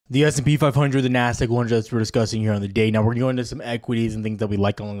the S&P 500, the Nasdaq 100 that we're discussing here on the day. Now, we're going to go into some equities and things that we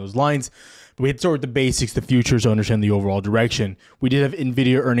like along those lines. But we had to start with the basics, the futures, to understand the overall direction. We did have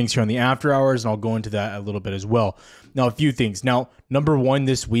NVDA earnings here on the after hours, and I'll go into that a little bit as well. Now, a few things. Now, number one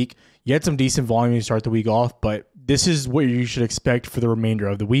this week, you had some decent volume to start the week off, but this is what you should expect for the remainder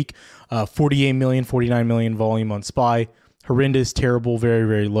of the week. 48 million, 49 million volume on SPY. Horrendous, terrible, very,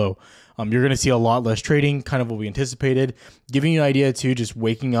 very low. You're going to see a lot less trading, kind of what we anticipated. Giving you an idea too, just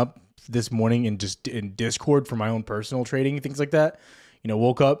waking up this morning and just in Discord for my own personal trading, things like that. You know,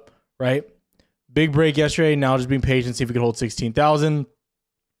 woke up, right? Big break yesterday. Now just being patient, see if we can hold 16,000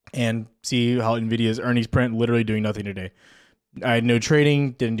 and see how NVIDIA's earnings print, literally doing nothing today. I had no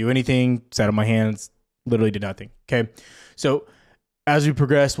trading, didn't do anything, sat on my hands, literally did nothing. Okay. So as we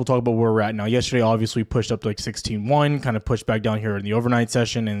progress, we'll talk about where we're at now. Yesterday, obviously, pushed up to like 16.1, kind of pushed back down here in the overnight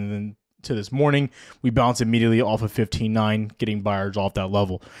session, and then to this morning, we bounced immediately off of 15.9, getting buyers off that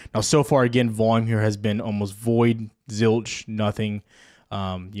level. Now, so far, again, volume here has been almost void, zilch, nothing.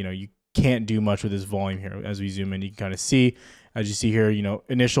 You know, you can't do much with this volume here. As we zoom in, you can kind of see, as you see here, you know,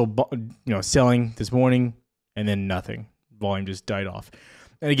 initial, selling this morning, and then nothing. Volume just died off.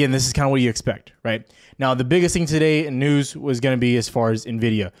 And again, this is kind of what you expect, right? Now, the biggest thing today in news was going to be as far as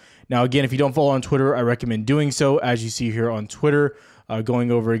NVIDIA. Now, again, if you don't follow on Twitter, I recommend doing so. As you see here on Twitter,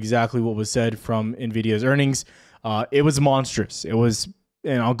 going over exactly what was said from NVIDIA's earnings. It was monstrous. It was,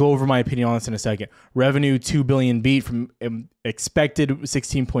 and I'll go over my opinion on this in a second. Revenue, $2 billion beat from expected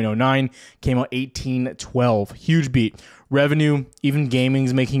 16.09, came out 18.12. Huge beat. Revenue, even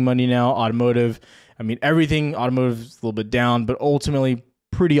gaming's making money now. Automotive, I mean, everything. Automotive is a little bit down, but ultimately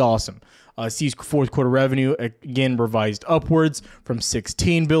pretty awesome. Sees fourth quarter revenue again revised upwards from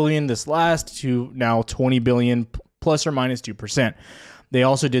 16 billion this last to now 20 billion plus or minus 2%. They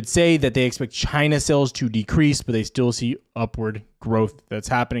also did say that they expect China sales to decrease, but they still see upward growth that's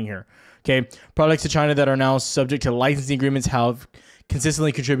happening here. Okay, products to China that are now subject to licensing agreements have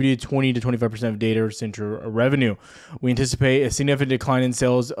consistently contributed 20 to 25% of data center revenue. We anticipate a significant decline in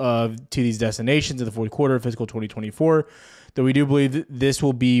sales to these destinations in the fourth quarter of fiscal 2024. Though we do believe that this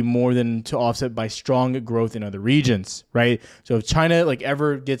will be more than to offset by strong growth in other regions, right? So if China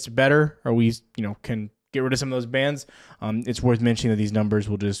ever gets better, or we can get rid of some of those bans, it's worth mentioning that these numbers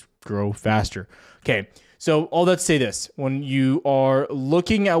will just grow faster. Okay, so all that to say this, when you are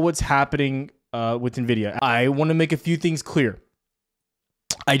looking at what's happening with NVIDIA, I want to make a few things clear.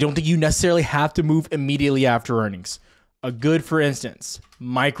 I don't think you necessarily have to move immediately after earnings. A good, for instance,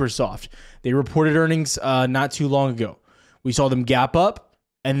 Microsoft. They reported earnings not too long ago. We saw them gap up,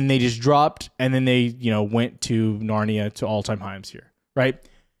 and then they just dropped, and then they, went to Narnia to all-time highs here, right?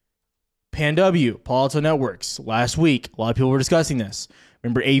 PanW, Palo Alto Networks, last week, a lot of people were discussing this.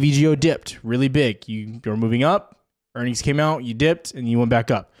 Remember, AVGO dipped really big. You were moving up, earnings came out, you dipped, and you went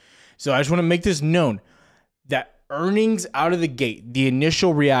back up. So I just want to make this known that earnings out of the gate, the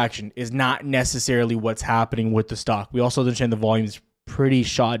initial reaction is not necessarily what's happening with the stock. We also understand the volume is pretty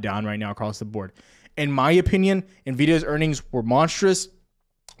shot down right now across the board. In my opinion, NVIDIA's earnings were monstrous.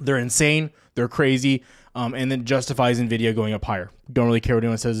 They're insane. They're crazy. And then justifies NVIDIA going up higher. Don't really care what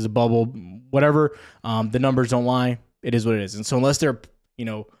anyone says is a bubble, whatever. The numbers don't lie. It is what it is. And so unless they're,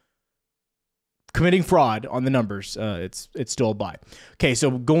 committing fraud on the numbers, it's still a buy. Okay, so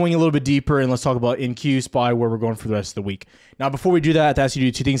going a little bit deeper, and let's talk about NQ, SPY, where we're going for the rest of the week. Now, before we do that, I have to ask you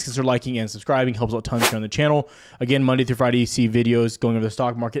to do two things. Consider liking and subscribing. Helps out tons here on the channel. Again, Monday through Friday, you see videos going over the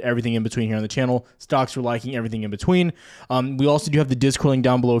stock market, everything in between here on the channel. Stocks for liking, everything in between. We also do have the Discord link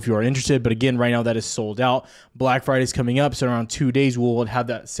down below if you are interested. But again, right now that is sold out. Black Friday is coming up, so around 2 days we'll have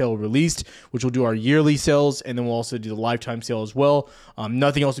that sale released, which will do our yearly sales, and then we'll also do the lifetime sale as well.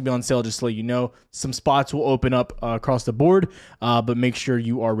 Nothing else will be on sale, just to let you know. Some spots will open up across the board, but make sure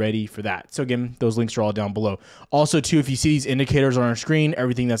you are ready for that. So again, those links are all down below. Also too, if you see these indicators on our screen,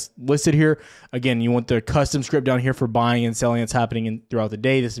 everything that's listed here, again, you want the custom script down here for buying and selling that's happening throughout the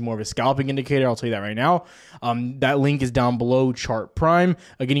day. This is more of a scalping indicator. I'll tell you that right now. That link is down below, Chart Prime.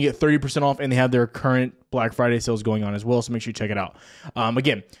 Again, you get 30% off, and they have their current Black Friday sales going on as well, so make sure you check it out.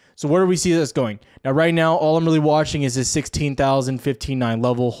 Again, so where do we see this going? Now, right now, all I'm really watching is this 16,000, 15.9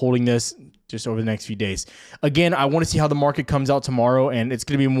 level, holding this just over the next few days. Again, I want to see how the market comes out tomorrow, and it's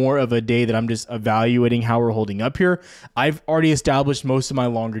going to be more of a day that I'm just evaluating how we're holding up here. I've already established most of my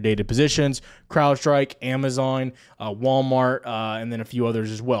longer dated positions, CrowdStrike, Amazon, Walmart, and then a few others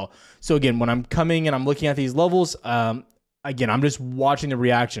as well. So again, when I'm coming and I'm looking at these levels, again, I'm just watching the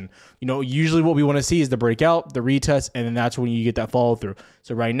reaction. Usually what we want to see is the breakout, the retest, and then that's when you get that follow through.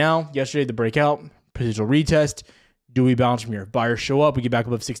 So right now, yesterday, the breakout, potential retest. Do we bounce from here? If buyers show up, we get back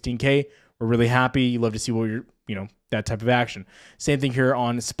above 16K. We're really happy. You love to see what you're, that type of action. Same thing here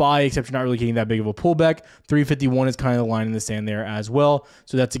on SPY, except you're not really getting that big of a pullback. 351 is kind of the line in the sand there as well.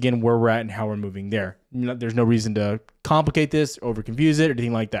 So that's, again, where we're at and how we're moving there. There's no reason to complicate this, over confuse it, or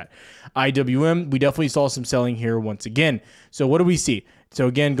anything like that. IWM, we definitely saw some selling here once again. So what do we see? So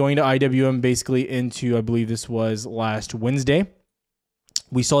again, going to IWM basically into, I believe this was last Wednesday,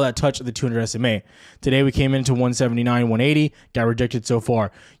 we saw that touch of the 200 SMA. Today we came into 179, 180, got rejected so far.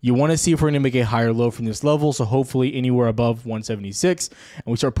 You want to see if we're going to make a higher low from this level, so hopefully anywhere above 176, and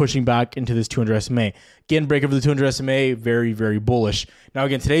we start pushing back into this 200 SMA. Again, break over the 200 SMA, very, very bullish. Now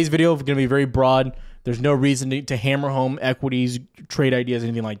again, today's video is going to be very broad. There's no reason to hammer home equities, trade ideas,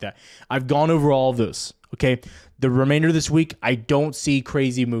 anything like that. I've gone over all of those, okay? The remainder of this week, I don't see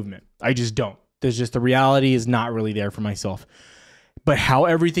crazy movement. I just don't. There's just, the reality is not really there for myself. But how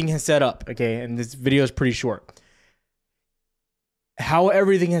everything has set up, okay, and this video is pretty short. How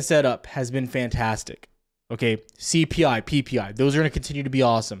everything has set up has been fantastic, okay? CPI, PPI, those are going to continue to be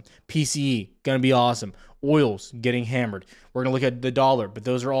awesome. PCE, going to be awesome. Oils, getting hammered. We're going to look at the dollar, but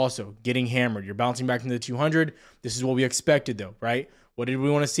those are also getting hammered. You're bouncing back into the 200. This is what we expected, though, right? What did we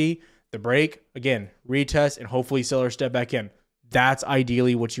want to see? The break, again, retest, and hopefully seller step back in. That's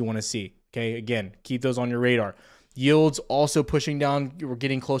ideally what you want to see, okay? Again, keep those on your radar. Yields also pushing down. We're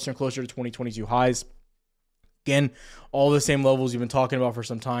getting closer and closer to 2022 highs. Again, all the same levels you've been talking about for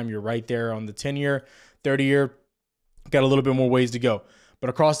some time. You're right there on the 10-year, 30-year. Got a little bit more ways to go. But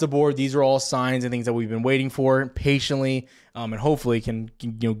across the board, these are all signs and things that we've been waiting for patiently, and hopefully can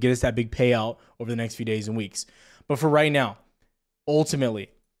get us that big payout over the next few days and weeks. But for right now, ultimately,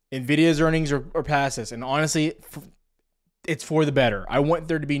 NVIDIA's earnings are past us. And honestly, it's for the better. I want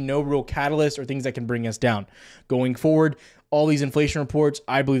there to be no real catalyst or things that can bring us down. Going forward, all these inflation reports,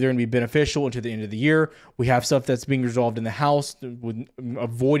 I believe they're going to be beneficial into the end of the year. We have stuff that's being resolved in the House, with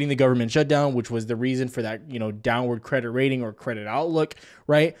avoiding the government shutdown, which was the reason for that, downward credit rating or credit outlook,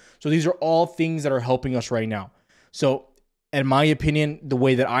 right? So these are all things that are helping us right now. So in my opinion, the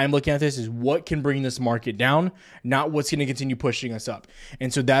way that I'm looking at this is what can bring this market down, not what's going to continue pushing us up.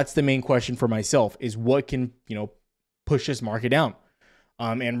 And so that's the main question for myself, is what can, push this market down.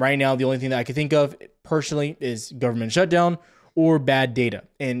 And right now, the only thing that I can think of personally is government shutdown or bad data.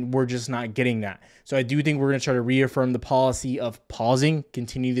 And we're just not getting that. So I do think we're going to try to reaffirm the policy of pausing,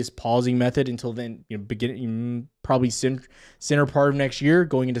 continue this pausing method until then, beginning probably center part of next year,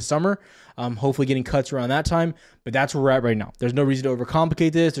 going into summer, hopefully getting cuts around that time. But that's where we're at right now. There's no reason to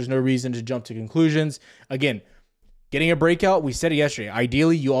overcomplicate this. There's no reason to jump to conclusions. Again, getting a breakout, we said it yesterday.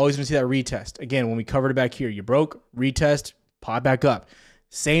 Ideally, you always want to see that retest. Again, when we covered it back here, you broke, retest, pop back up.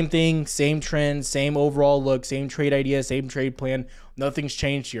 Same thing, same trend, same overall look, same trade idea, same trade plan. Nothing's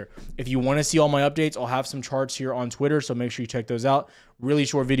changed here. If you want to see all my updates, I'll have some charts here on Twitter, so make sure you check those out. Really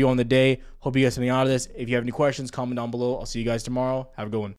short video on the day. Hope you get something out of this. If you have any questions, comment down below. I'll see you guys tomorrow. Have a good one.